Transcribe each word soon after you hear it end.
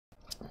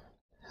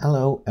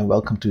Hello and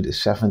welcome to the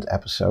 7th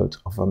episode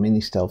of our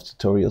MiniStealth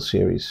tutorial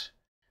series,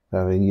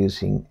 where we're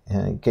using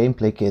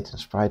GameplayKit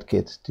and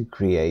SpriteKit to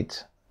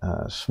create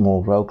a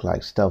small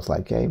roguelike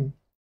stealth-like game.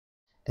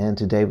 And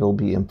today we'll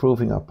be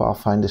improving our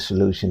Pathfinder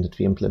solution that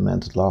we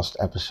implemented last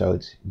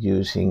episode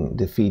using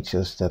the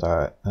features that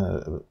are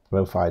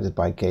provided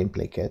by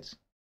GameplayKit.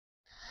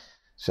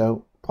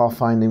 So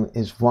pathfinding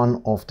is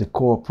one of the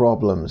core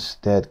problems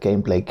that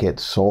GameplayKit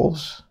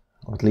solves,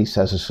 or at least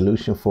has a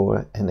solution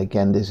for. And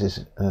again, this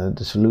is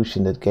the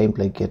solution that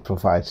GameplayKit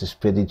provides is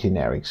pretty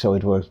generic, so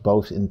it works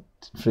both in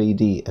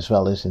 3D as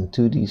well as in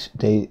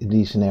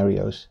 2D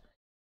scenarios.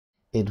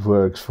 It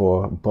works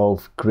for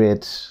both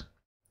grids,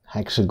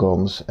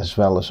 hexagons, as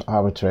well as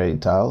arbitrary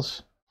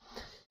tiles.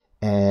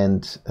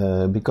 And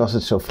because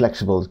it's so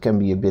flexible, it can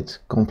be a bit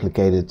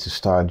complicated to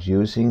start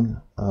using,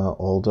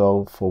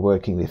 although for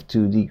working with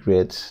 2D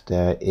grids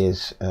there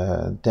is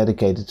a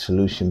dedicated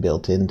solution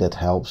built in that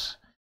helps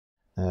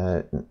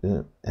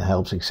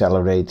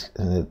accelerate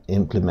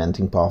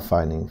implementing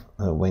pathfinding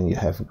when you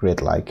have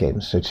grid-like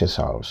games such as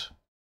ours.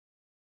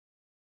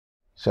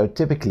 So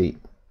typically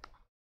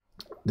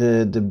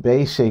the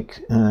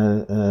basic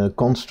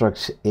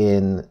constructs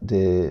in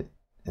the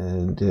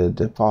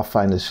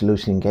Pathfinder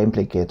solution in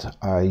GameplayKit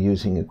are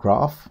using a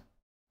graph,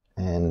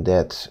 and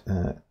that's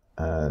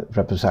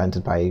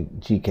represented by a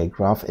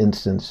GKGridGraph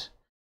instance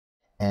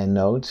and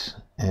nodes,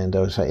 and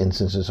those are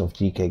instances of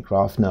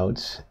GKGridGraph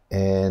nodes,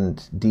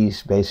 and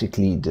these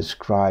basically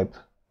describe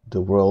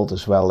the world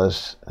as well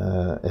as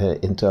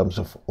in terms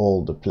of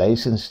all the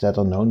places that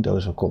are known.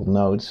 Those are called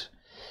nodes,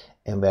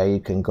 and where you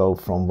can go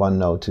from one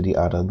node to the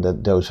other.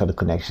 Those are the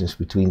connections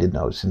between the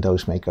nodes, and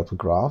those make up a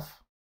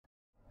graph.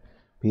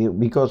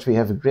 Because we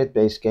have a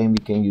grid-based game, we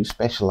can use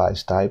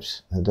specialized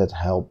types that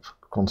help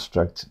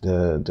construct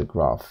the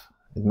graph.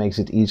 It makes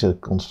it easier to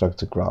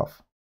construct a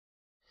graph.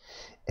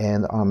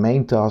 And our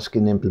main task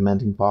in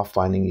implementing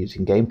pathfinding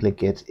using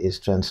GameplayKit is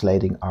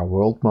translating our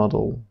world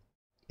model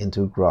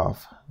into a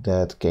graph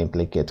that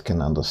GameplayKit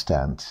can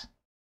understand.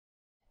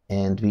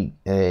 And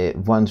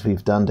once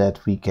we've done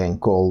that, we can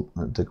call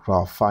the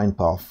graph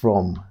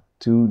findPathFrom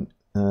to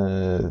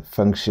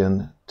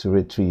function to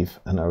retrieve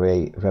an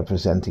array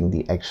representing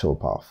the actual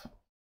path.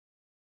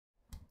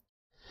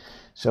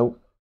 So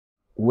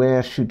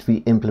where should we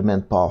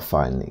implement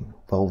pathfinding?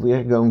 Well,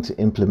 we're going to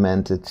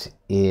implement it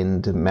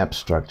in the map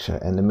structure,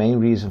 and the main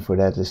reason for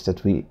that is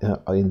that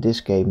in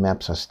this game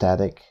maps are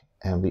static,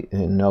 and we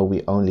know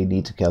we only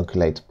need to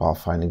calculate the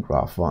pathfinding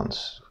graph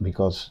once,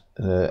 because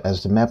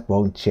as the map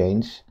won't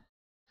change,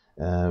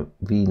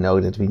 we know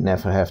that we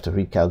never have to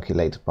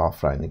recalculate the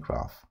pathfinding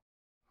graph.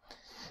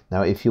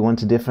 Now, if you want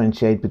to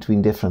differentiate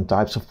between different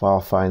types of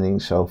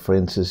pathfinding, so for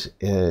instance,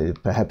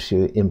 perhaps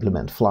you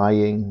implement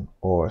flying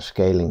or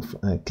scaling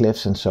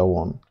cliffs and so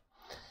on,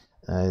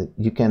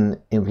 you can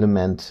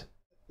implement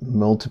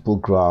multiple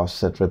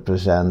graphs that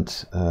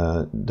represent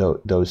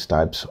those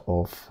types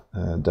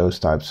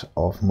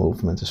of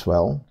movement as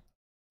well.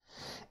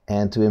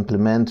 And to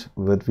implement,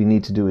 what we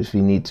need to do is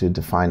we need to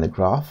define a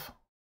graph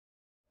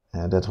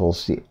that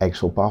holds the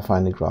actual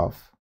pathfinding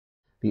graph.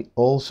 We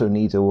also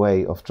need a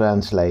way of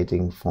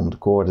translating from the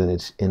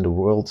coordinates in the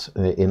world,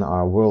 in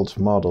our world's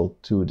model,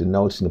 to the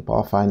nodes in the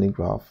pathfinding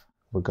graph.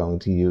 We're going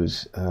to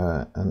use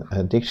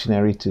a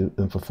dictionary to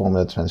perform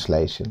that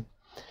translation.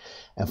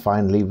 And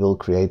finally, we'll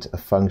create a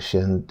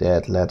function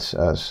that lets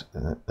us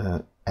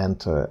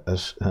enter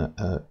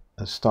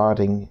a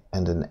starting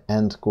and an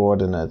end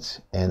coordinate,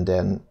 and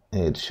then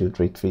it should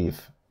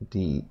retrieve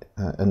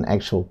an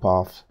actual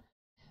path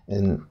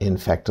in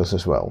vectors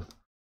as well.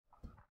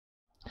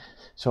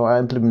 So our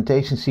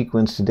implementation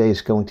sequence today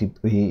is going to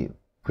be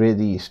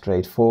pretty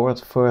straightforward.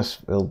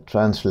 First, we'll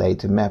translate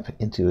the map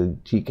into a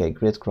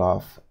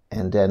GKGridGraph,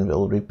 and then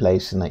we'll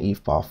replace the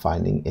naive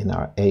pathfinding in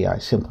our AI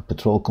simple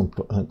patrol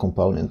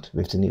component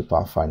with the new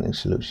pathfinding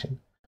solution.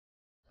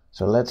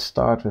 So let's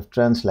start with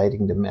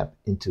translating the map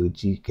into a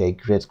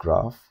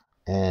GKGridGraph,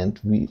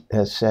 and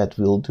as said,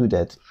 we'll do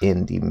that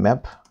in the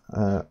map,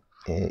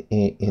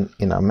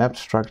 in our map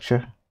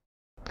structure.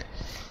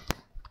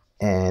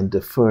 And the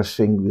first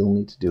thing we'll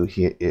need to do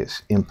here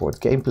is import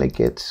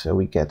GameplayKit, so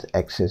we get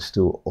access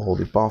to all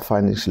the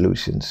pathfinding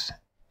solutions,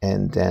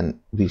 and then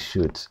we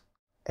should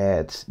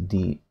add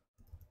the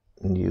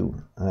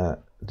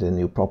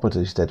new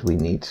properties that we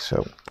need.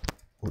 So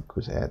we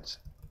could add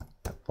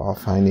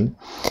pathfinding.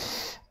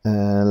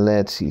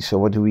 Let's see. So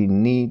what do we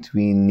need?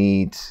 We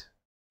need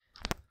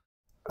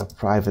a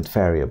private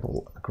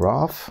variable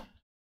graph,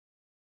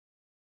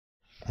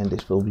 and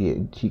this will be a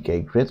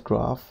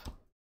GKGridGraph.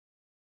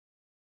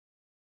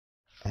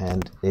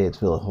 And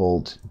it will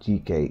hold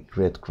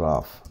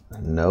GKGridGraph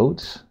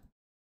nodes,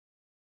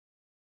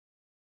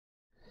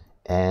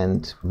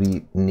 and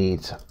we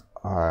need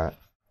our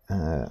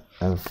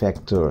a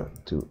vector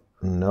to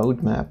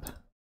node map,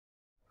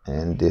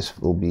 and this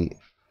will be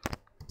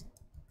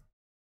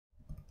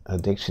a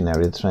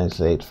dictionary that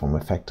translates from a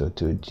vector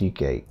to a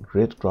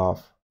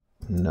GKGridGraph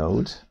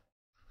node.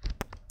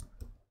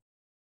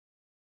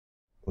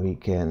 We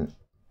can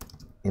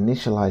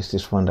initialize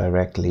this one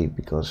directly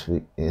because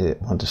we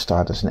want to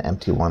start as an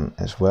empty one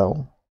as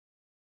well.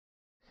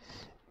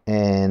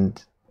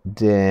 And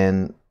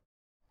then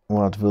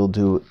what we'll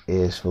do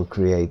is we'll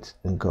create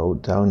and go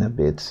down a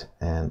bit,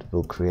 and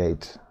we'll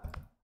create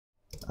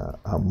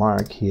a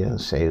mark here,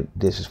 say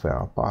this is where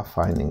our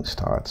pathfinding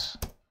starts.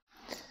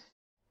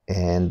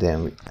 And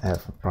then we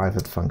have a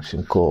private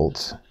function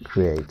called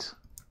create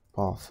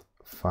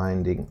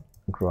pathfinding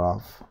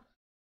graph.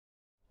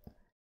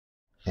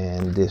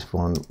 And this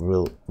one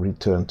will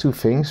return two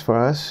things for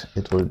us.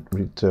 It will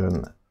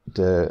return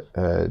the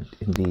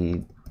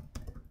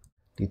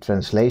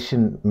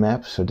translation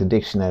map, so the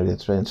dictionary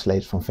that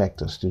translates from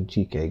vectors to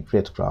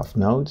GKGridGraph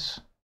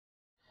nodes.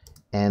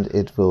 And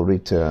it will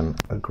return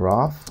a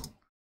graph.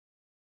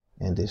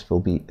 And this will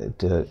be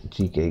the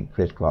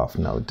GKGridGraph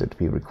node that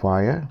we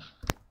require.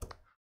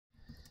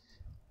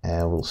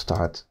 And we'll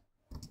start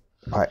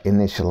by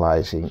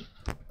initializing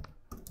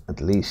at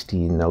least the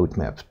node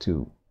map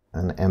to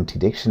an empty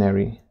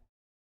dictionary.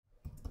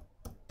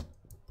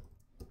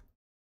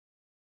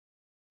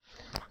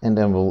 And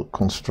then we'll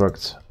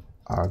construct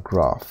our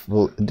graph.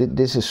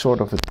 This is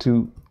sort of a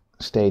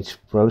two-stage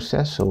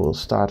process. So we'll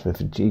start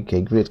with a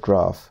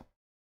GKGridGraph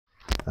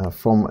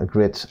from a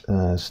grid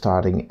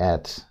starting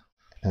at,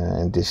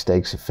 and this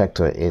takes a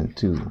vector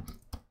into.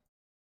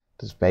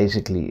 That's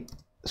basically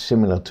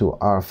similar to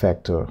our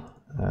vector,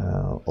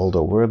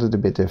 although worded a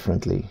bit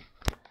differently.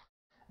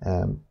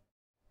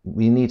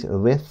 We need a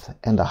width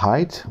and a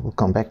height. We'll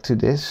come back to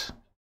this.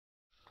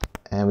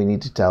 And we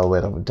need to tell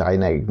whether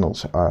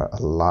diagonals are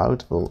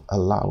allowed. We'll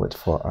allow it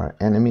for our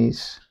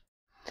enemies.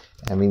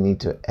 And we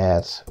need to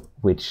add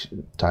which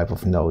type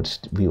of nodes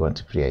we want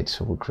to create.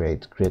 So we'll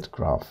create grid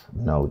graph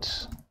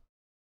nodes.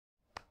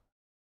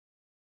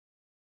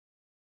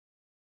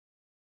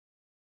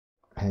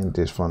 And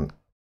this one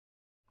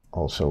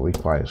also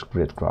requires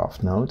grid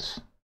graph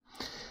nodes.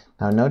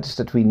 Now notice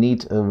that we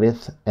need a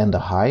width and a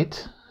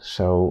height.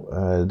 So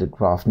the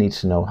graph needs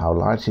to know how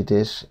large it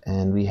is,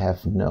 and we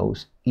have no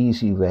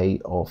easy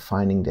way of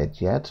finding that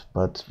yet.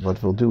 But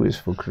what we'll do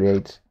is we'll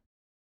create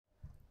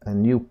a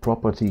new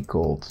property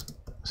called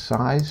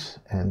size,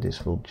 and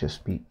this will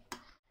just be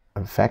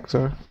a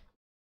vector.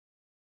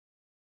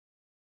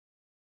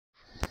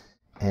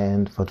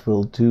 And what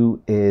we'll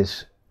do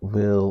is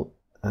we'll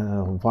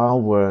while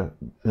we're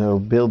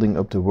building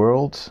up the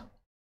world,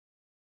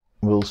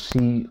 we'll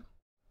see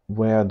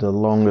where the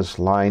longest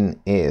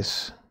line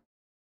is.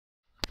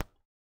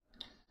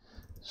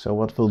 So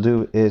what we'll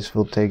do is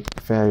we'll take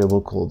a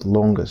variable called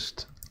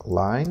longest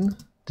line.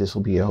 This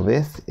will be our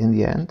width in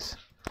the end.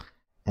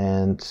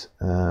 And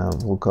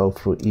we'll go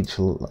through each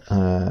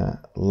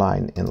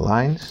line in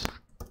lines.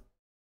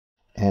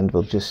 And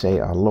we'll just say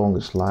our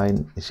longest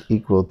line is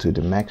equal to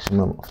the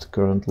maximum of the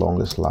current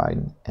longest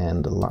line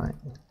and the line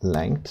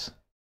length.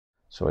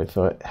 So if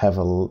I have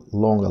a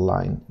longer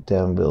line,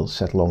 then we'll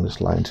set longest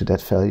line to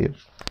that value.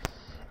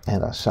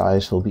 And our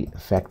size will be a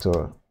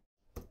vector.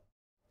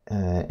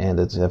 And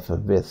it's have a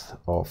width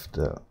of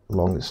the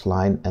longest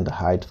line, and the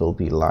height will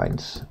be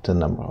lines, the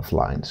number of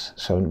lines.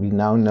 So we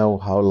now know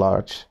how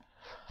large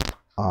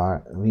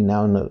our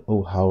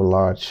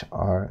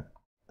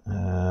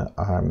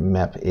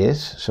map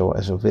is. So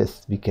as a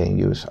width we can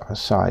use our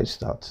size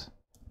dot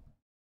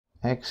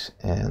x,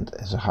 and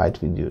as a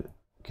height we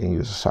can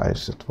use a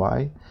size dot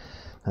y.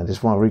 Now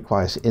this one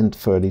requires int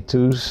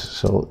 32s,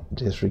 so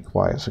this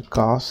requires a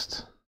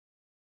cast.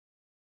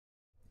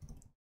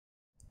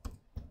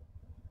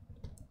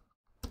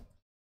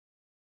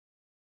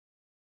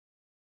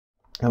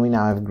 And we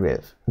now have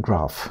a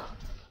graph.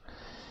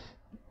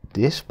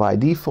 This by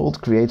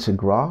default creates a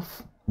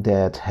graph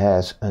that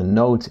has a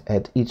node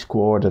at each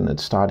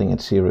coordinate starting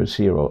at 0,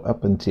 0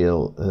 up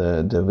until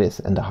the width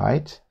and the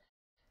height,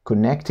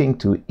 connecting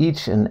to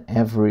each and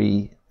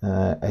every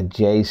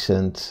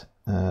adjacent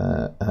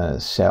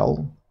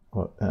cell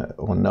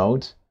or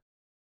node,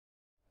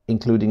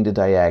 including the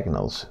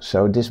diagonals.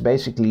 So this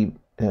basically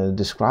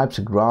describes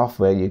a graph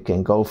where you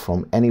can go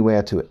from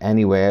anywhere to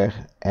anywhere,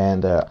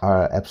 and there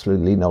are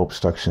absolutely no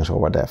obstructions or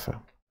whatever.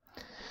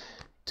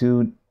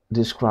 To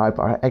describe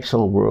our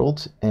actual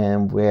world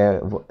and where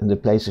the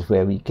places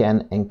where we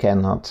can and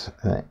cannot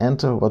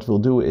enter, what we'll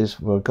do is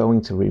we're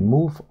going to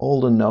remove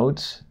all the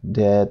nodes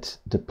that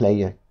the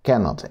player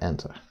cannot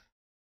enter.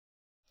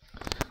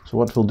 So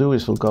what we'll do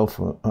is we'll go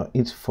for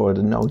each for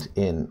the node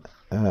in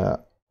our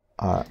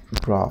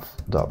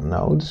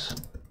graph.nodes.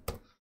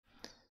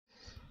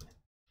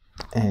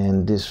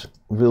 And this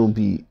will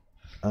be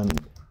a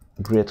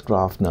grid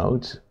graph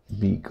node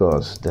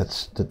because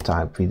that's the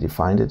type we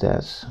defined it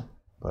as,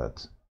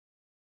 but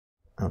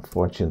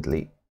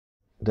unfortunately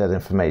that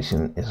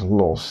information is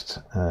lost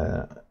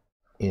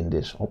in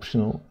this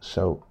optional,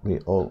 so we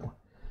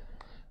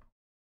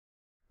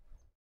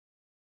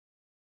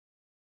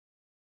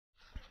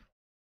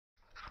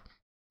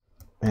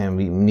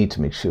need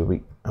to make sure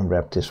we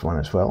unwrap this one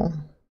as well.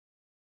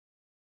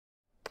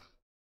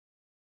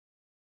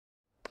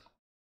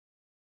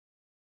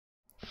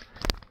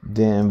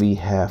 Then we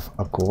have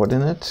a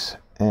coordinate,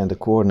 and the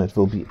coordinate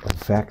will be a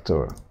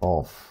vector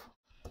of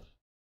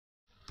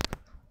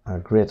a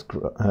grid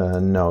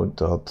node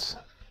dot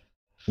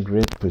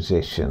grid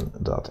position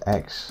dot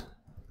x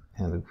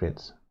and the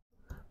grid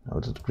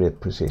node dot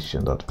grid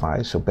position dot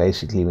y. So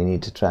basically we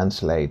need to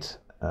translate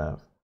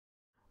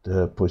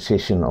the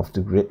position of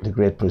the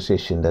grid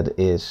position that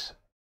is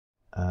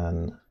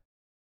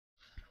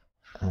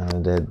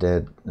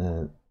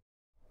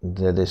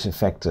that is a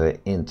vector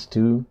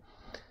int2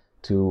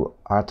 to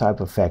our type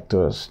of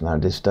vectors. Now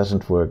this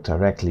doesn't work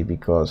directly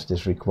because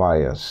this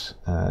requires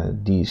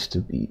these to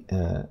be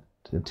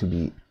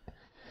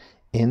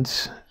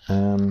ints.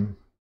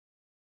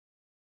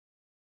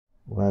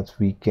 What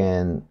we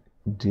can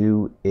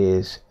do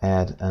is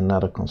add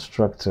another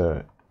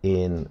constructor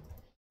in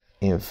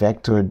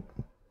vector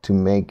to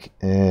make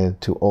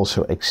to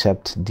also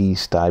accept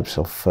these types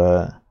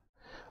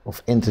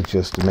of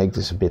integers to make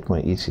this a bit more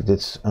easy.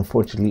 This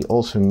unfortunately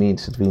also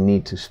means that we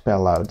need to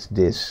spell out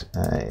this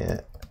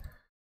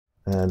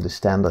the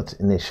standard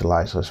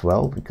initializer as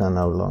well. We can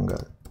no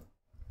longer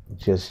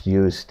just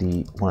use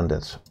the one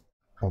that's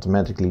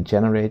automatically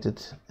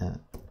generated,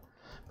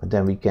 but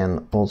then we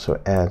can also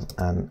add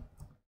an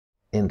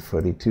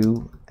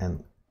int32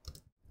 and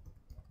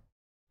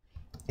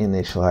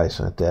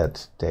initializer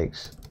that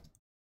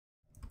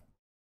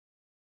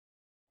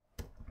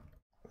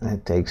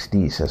takes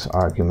these as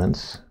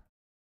arguments,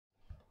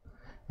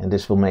 and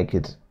this will make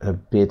it a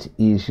bit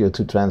easier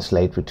to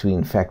translate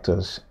between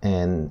vectors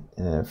and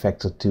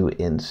vector2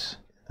 ints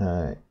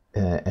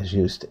as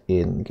used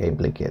in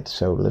GameplayKit.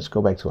 So let's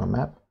go back to our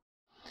map.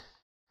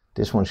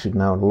 This one should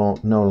now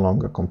no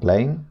longer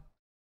complain.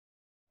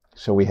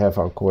 So we have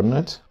our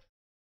coordinate.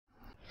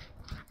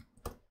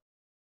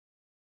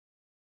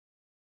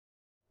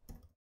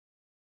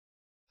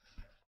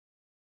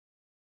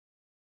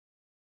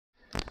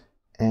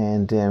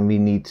 And then we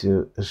need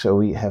to, so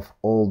we have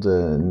all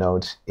the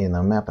nodes in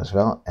our map as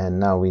well, and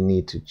now we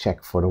need to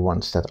check for the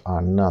ones that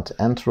are not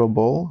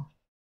enterable.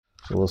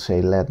 So we'll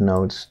say let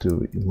nodes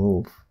to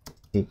remove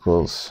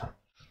equals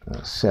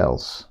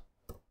cells,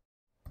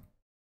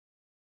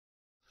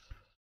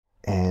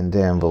 and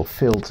then we'll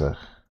filter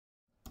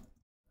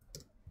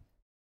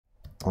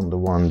on the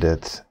one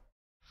that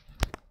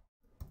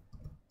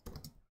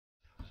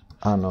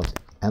are not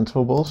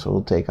enterable. So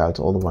we'll take out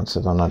all the ones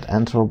that are not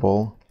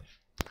enterable.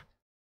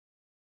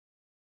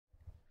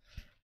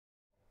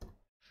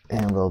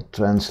 And we'll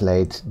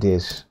translate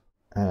this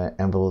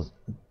and we'll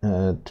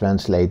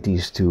translate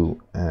these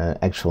to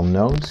actual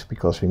nodes,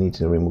 because we need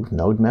to remove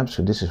node maps.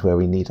 So this is where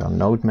we need our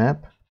node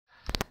map,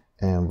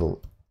 and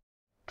we'll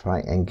try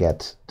and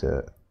get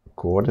the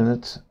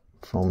coordinate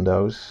from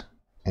those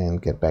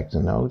and get back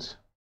the nodes.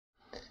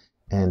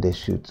 And this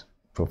should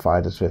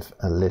provide us with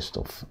a list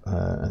of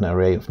an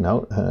array of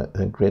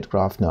grid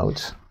graph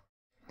nodes.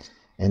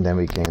 And then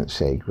we can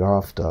say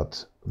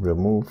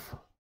graph.remove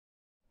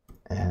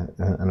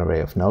an array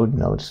of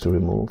nodes to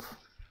remove,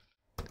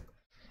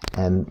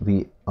 and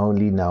we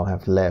only now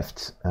have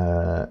left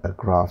a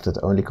graph that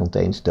only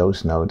contains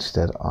those nodes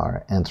that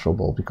are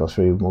enterable, because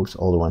we removed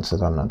all the ones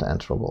that are not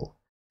enterable.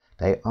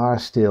 They are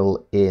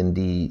still in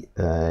the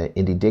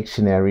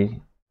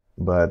dictionary,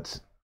 but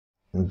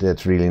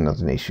that's really not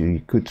an issue.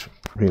 You could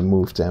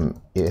remove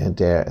them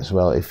there as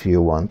well if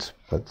you want,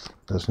 but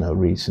there's no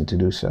reason to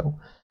do so.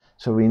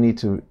 So we need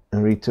to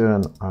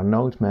return our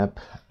node map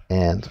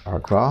and our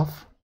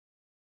graph.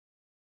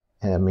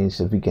 And that means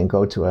that we can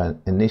go to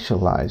an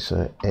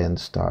initializer and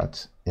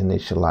start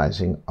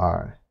initializing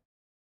our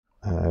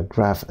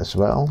graph as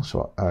well.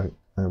 So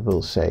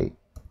we'll say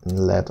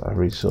let our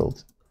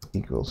result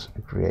equals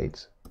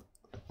create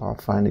the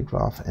pathfinding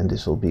graph, and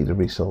this will be the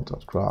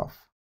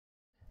result.graph.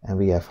 And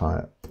we have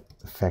our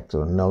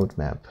vector node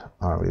map,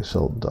 our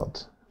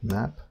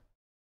result.map.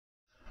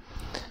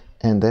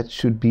 And that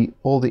should be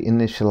all the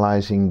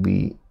initializing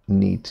we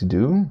need to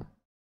do.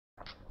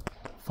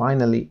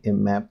 Finally,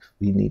 in map,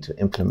 we need to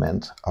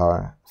implement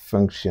our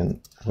function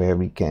where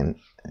we can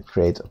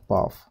create a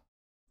path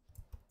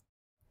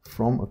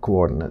from a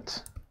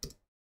coordinate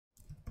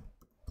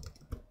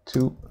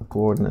to a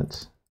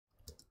coordinate.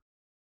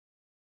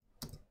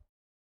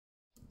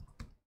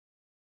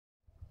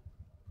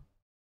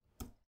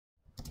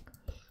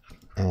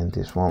 And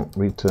this one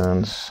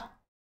returns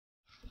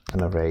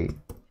an array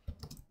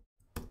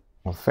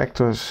of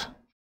vectors.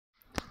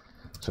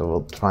 So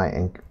we'll try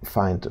and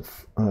find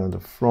the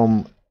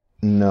from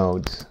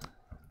node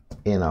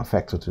in our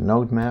vector to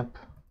node map,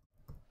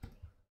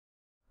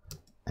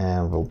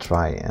 and we'll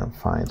try and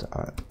find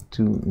our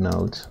to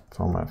node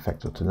from our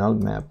vector to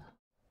node map.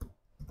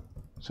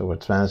 So we're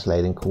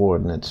translating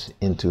coordinates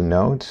into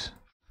nodes.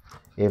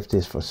 If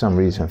this for some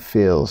reason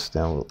fails,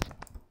 then we'll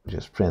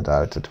just print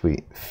out that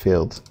we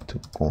failed to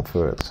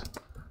convert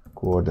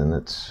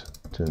coordinates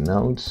to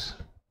nodes,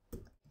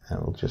 and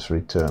we'll just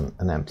return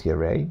an empty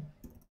array.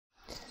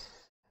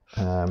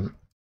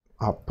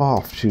 Our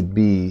path should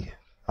be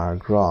our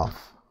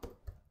graph,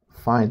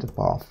 find the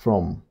path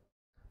from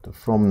the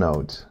from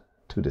node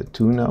to the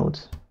to node.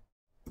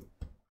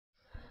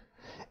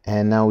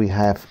 And now we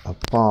have a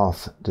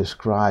path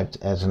described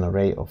as an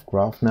array of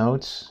graph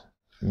nodes.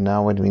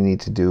 Now what we need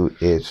to do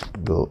is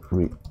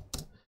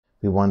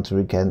we want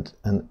to get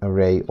an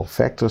array of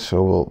vectors.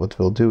 So what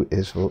we'll do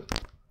is we'll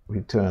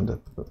return the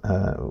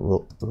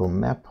we'll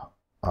map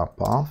our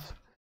path,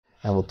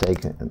 and we'll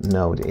take a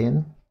node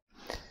in,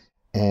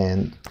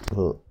 and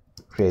we'll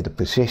create a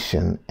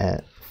position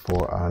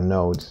for our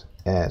node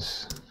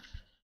as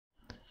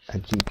a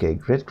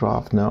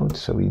GKGridGraph node.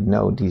 So we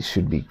know these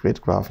should be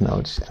grid graph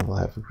nodes, and we'll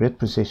have a grid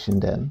position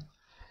then.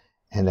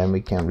 And then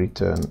we can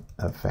return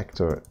a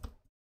vector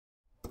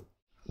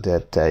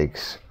that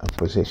takes a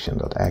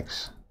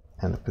position.x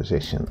and a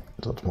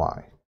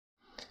position.y.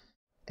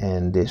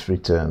 And this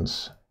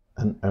returns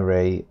an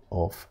array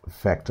of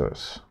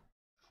vectors.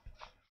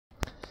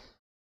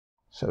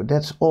 So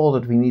that's all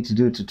that we need to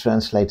do to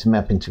translate the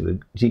map into a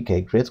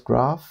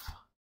GKGridGraph.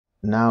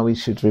 Now we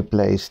should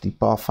replace the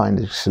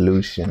pathfinding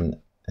solution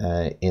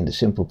in the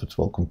simple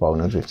patrol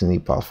component with the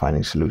new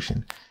pathfinding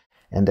solution.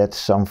 And that's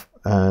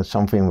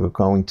something we're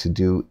going to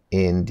do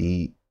in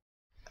the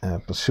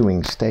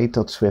pursuing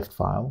state.swift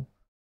file,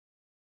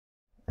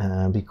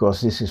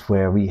 because this is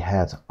where we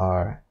had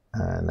our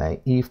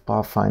naive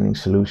pathfinding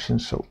solution.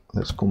 So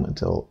let's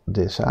comment all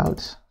this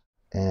out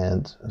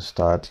and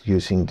start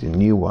using the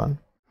new one.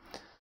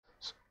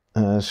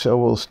 So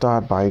we'll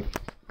start by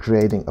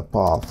creating a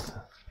path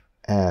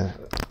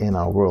in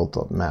our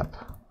world.map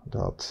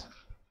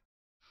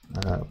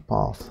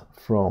path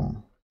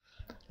from,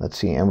 let's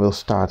see, and we'll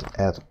start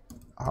at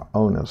our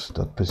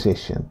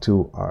owners.position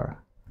to our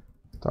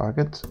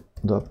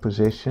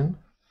target.position.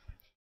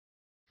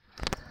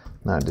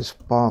 Now this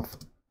path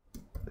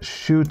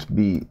should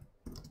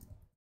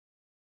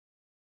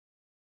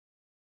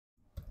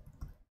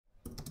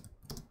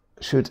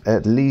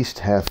at least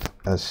have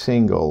a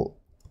single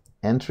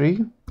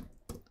entry.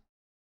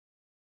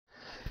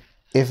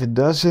 If it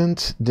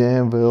doesn't,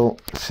 then we'll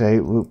say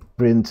we'll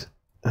print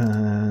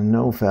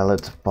no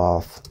valid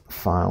path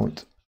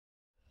found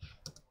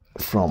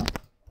from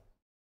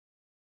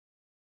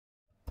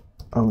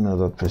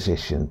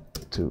owner.position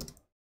to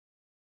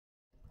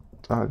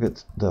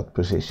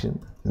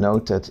target.position.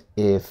 Note that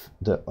if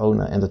the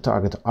owner and the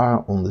target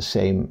are on the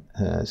same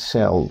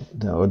cell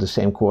or the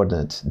same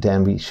coordinate,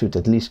 then we should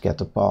at least get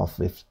the path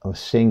with a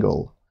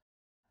single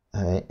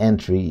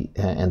entry,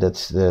 and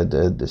that's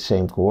the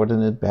same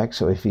coordinate back.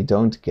 So if we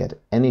don't get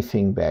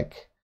anything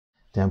back,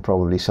 then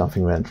probably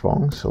something went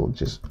wrong. So we'll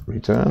just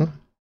return.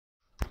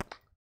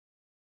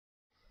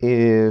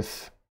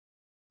 If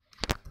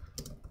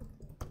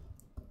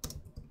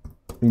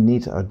we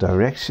need our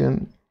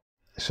direction,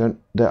 so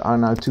there are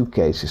now two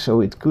cases.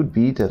 So it could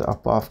be that our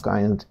path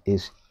kind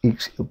is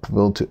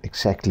equal to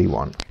exactly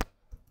 1.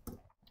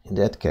 In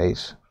that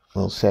case,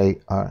 we'll say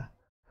our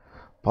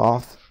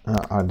path,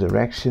 our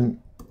direction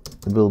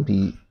will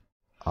be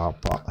our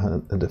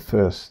the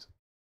first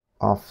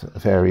path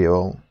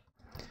variable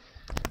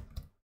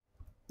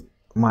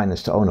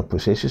minus the owner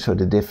position, so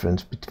the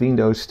difference between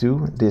those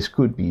two. This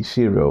could be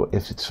 0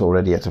 if it's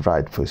already at the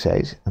right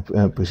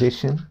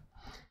position.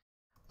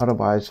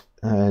 Otherwise,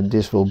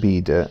 this will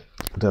be there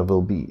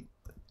will be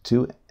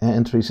 2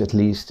 entries at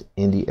least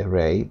in the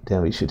array.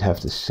 Then we should have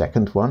the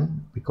second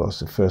one, because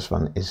the first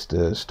one is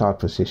the start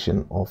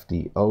position of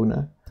the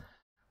owner.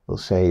 We'll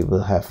say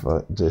we'll have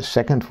the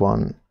second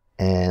one,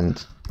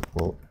 and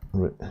we'll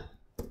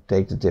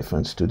take the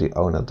difference to the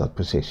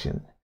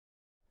owner.position.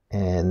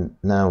 And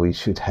now we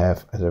should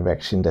have a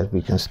direction that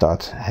we can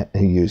start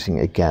using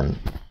again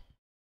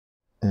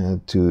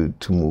to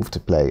move the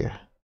player.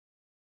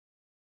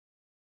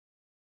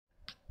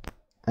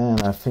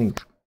 And I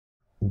think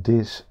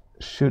this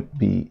should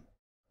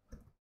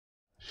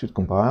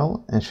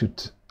compile and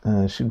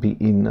should be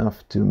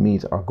enough to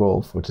meet our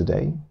goal for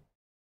today.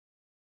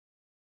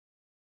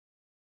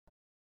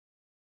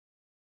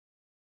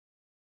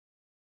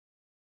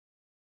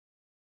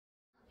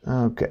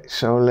 Okay,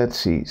 so let's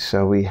see.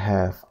 So we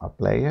have our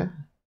player.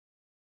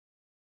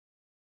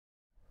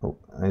 Oh,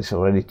 he's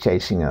already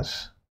chasing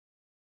us.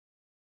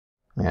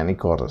 And he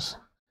caught us.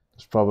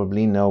 There's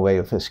probably no way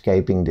of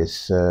escaping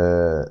this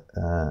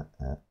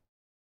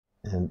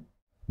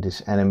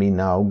this enemy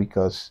now,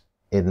 because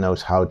it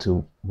knows how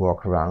to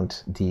walk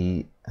around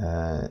the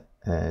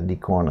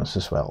corners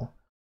as well.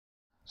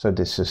 So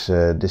this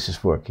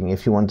is working.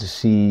 If you want to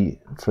see,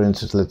 for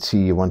instance, let's see,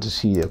 you want to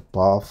see a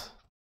path.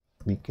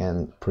 We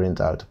can print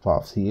out a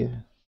path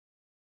here,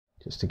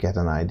 just to get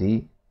an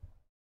ID.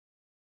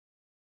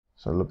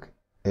 So look,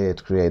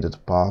 it created a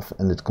path,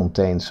 and it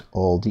contains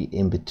all the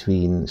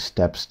in-between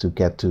steps to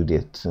get to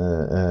it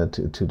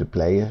to the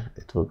player.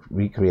 It will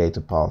recreate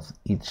a path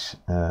each.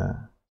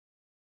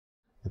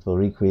 It will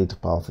recreate a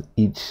path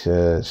each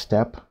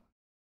step,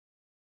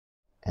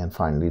 and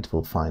finally it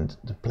will find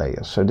the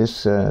player. So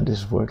this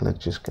worked. Let's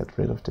just get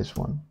rid of this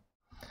one.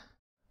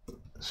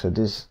 So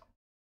this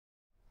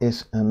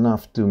is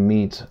enough to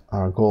meet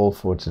our goal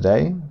for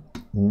today.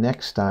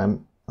 Next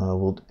time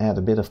we'll add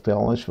a bit of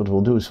polish. What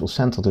we'll do is we'll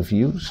center the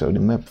view, so the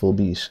map will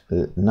be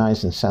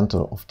nice in center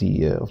of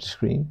the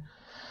screen.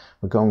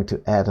 We're going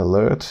to add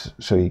alerts,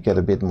 so you get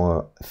a bit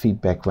more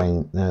feedback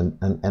when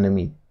an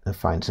enemy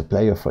finds a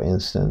player, for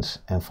instance.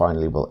 And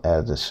finally, we'll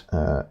add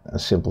a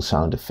simple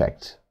sound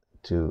effect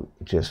to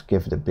just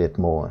give it a bit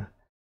more,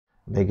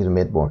 make it a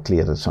bit more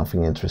clear that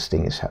something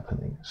interesting is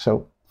happening.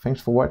 So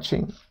thanks for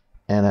watching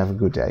and have a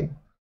good day.